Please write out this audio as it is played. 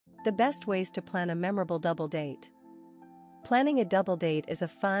The best ways to plan a memorable double date. Planning a double date is a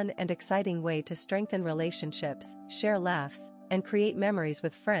fun and exciting way to strengthen relationships, share laughs, and create memories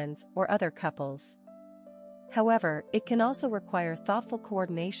with friends or other couples. However, it can also require thoughtful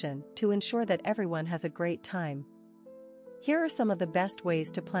coordination to ensure that everyone has a great time. Here are some of the best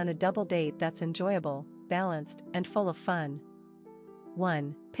ways to plan a double date that's enjoyable, balanced, and full of fun.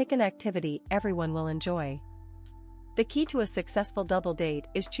 1. Pick an activity everyone will enjoy. The key to a successful double date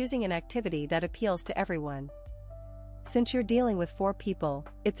is choosing an activity that appeals to everyone. Since you're dealing with 4 people,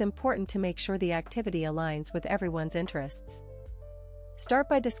 it's important to make sure the activity aligns with everyone's interests. Start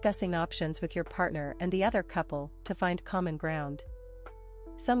by discussing options with your partner and the other couple to find common ground.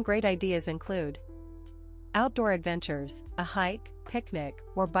 Some great ideas include outdoor adventures, a hike, picnic,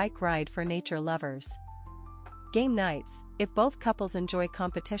 or bike ride for nature lovers. Game nights, if both couples enjoy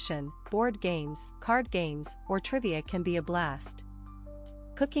competition, board games, card games, or trivia can be a blast.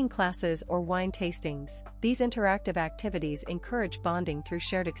 Cooking classes or wine tastings, these interactive activities encourage bonding through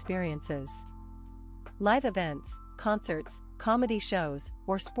shared experiences. Live events, concerts, comedy shows,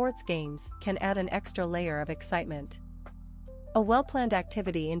 or sports games can add an extra layer of excitement. A well-planned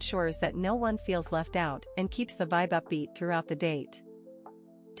activity ensures that no one feels left out and keeps the vibe upbeat throughout the date.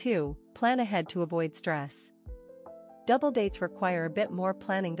 2. Plan ahead to avoid stress. Double dates require a bit more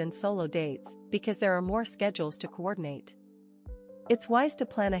planning than solo dates because there are more schedules to coordinate. It's wise to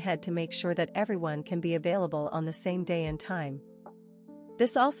plan ahead to make sure that everyone can be available on the same day and time.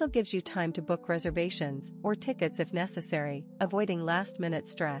 This also gives you time to book reservations or tickets if necessary, avoiding last-minute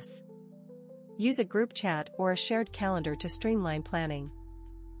stress. Use a group chat or a shared calendar to streamline planning.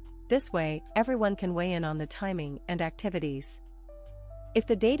 This way, everyone can weigh in on the timing and activities. If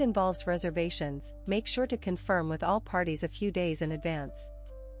the date involves reservations, make sure to confirm with all parties a few days in advance.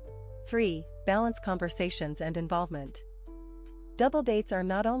 3. Balance conversations and involvement. Double dates are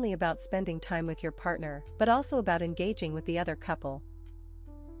not only about spending time with your partner, but also about engaging with the other couple.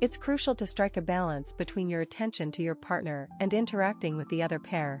 It's crucial to strike a balance between your attention to your partner and interacting with the other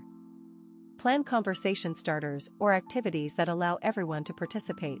pair. Plan conversation starters or activities that allow everyone to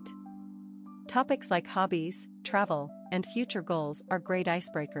participate. Topics like hobbies, travel, and future goals are great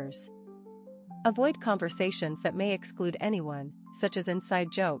icebreakers. Avoid conversations that may exclude anyone, such as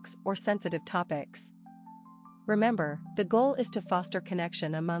inside jokes or sensitive topics. Remember, the goal is to foster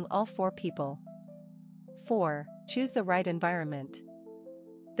connection among all 4 people. 4. Choose the right environment.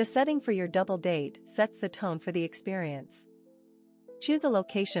 The setting for your double date sets the tone for the experience. Choose a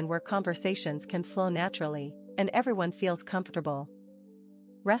location where conversations can flow naturally, and everyone feels comfortable.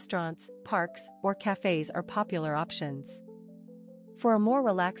 Restaurants, parks, or cafes are popular options. For a more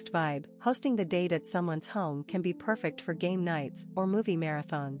relaxed vibe, hosting the date at someone's home can be perfect for game nights or movie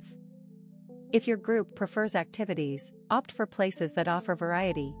marathons. If your group prefers activities, opt for places that offer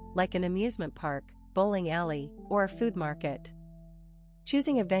variety, like an amusement park, bowling alley, or a food market.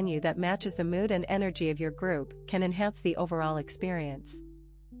 Choosing a venue that matches the mood and energy of your group can enhance the overall experience.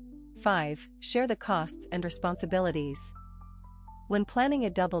 5. Share the costs and responsibilities. When planning a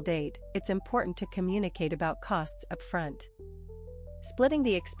double date, it's important to communicate about costs up front. Splitting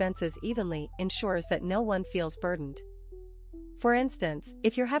the expenses evenly ensures that no one feels burdened. For instance,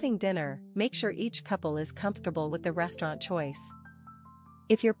 if you're having dinner, make sure each couple is comfortable with the restaurant choice.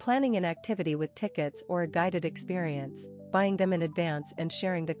 If you're planning an activity with tickets or a guided experience, buying them in advance and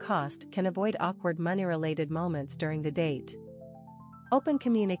sharing the cost can avoid awkward money-related moments during the date. Open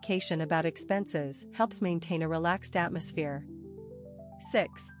communication about expenses helps maintain a relaxed atmosphere.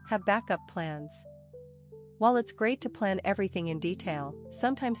 6. Have backup plans. While it's great to plan everything in detail,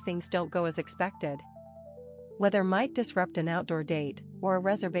 sometimes things don't go as expected. Weather might disrupt an outdoor date, or a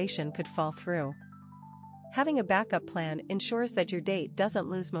reservation could fall through. Having a backup plan ensures that your date doesn't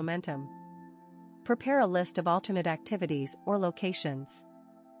lose momentum. Prepare a list of alternate activities or locations.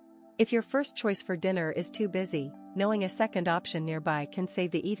 If your first choice for dinner is too busy, knowing a second option nearby can save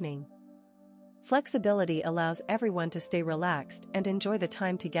the evening. Flexibility allows everyone to stay relaxed and enjoy the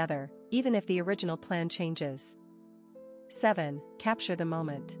time together, even if the original plan changes. 7. Capture the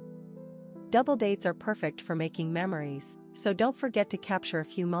moment. Double dates are perfect for making memories, so don't forget to capture a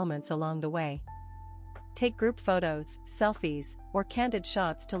few moments along the way. Take group photos, selfies, or candid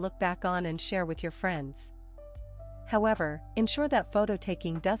shots to look back on and share with your friends. However, ensure that photo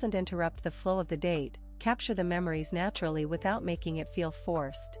taking doesn't interrupt the flow of the date. Capture the memories naturally without making it feel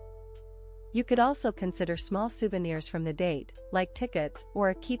forced. You could also consider small souvenirs from the date, like tickets or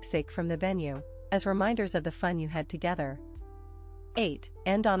a keepsake from the venue, as reminders of the fun you had together. 8.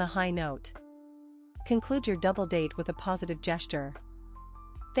 End on a high note. Conclude your double date with a positive gesture.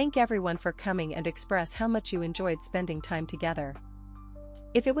 Thank everyone for coming and express how much you enjoyed spending time together.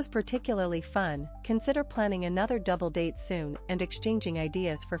 If it was particularly fun, consider planning another double date soon and exchanging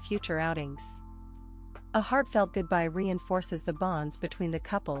ideas for future outings. A heartfelt goodbye reinforces the bonds between the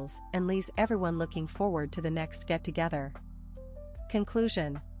couples and leaves everyone looking forward to the next get-together.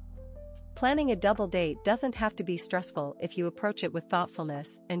 Conclusion: planning a double date doesn't have to be stressful if you approach it with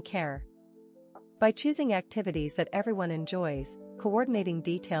thoughtfulness and care. By choosing activities that everyone enjoys, coordinating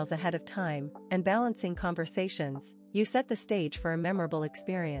details ahead of time, and balancing conversations, you set the stage for a memorable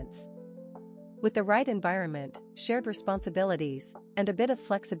experience. With the right environment, shared responsibilities, and a bit of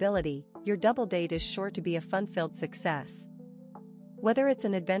flexibility, your double date is sure to be a fun-filled success. Whether it's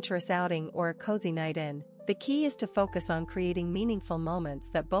an adventurous outing or a cozy night in, the key is to focus on creating meaningful moments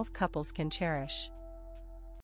that both couples can cherish.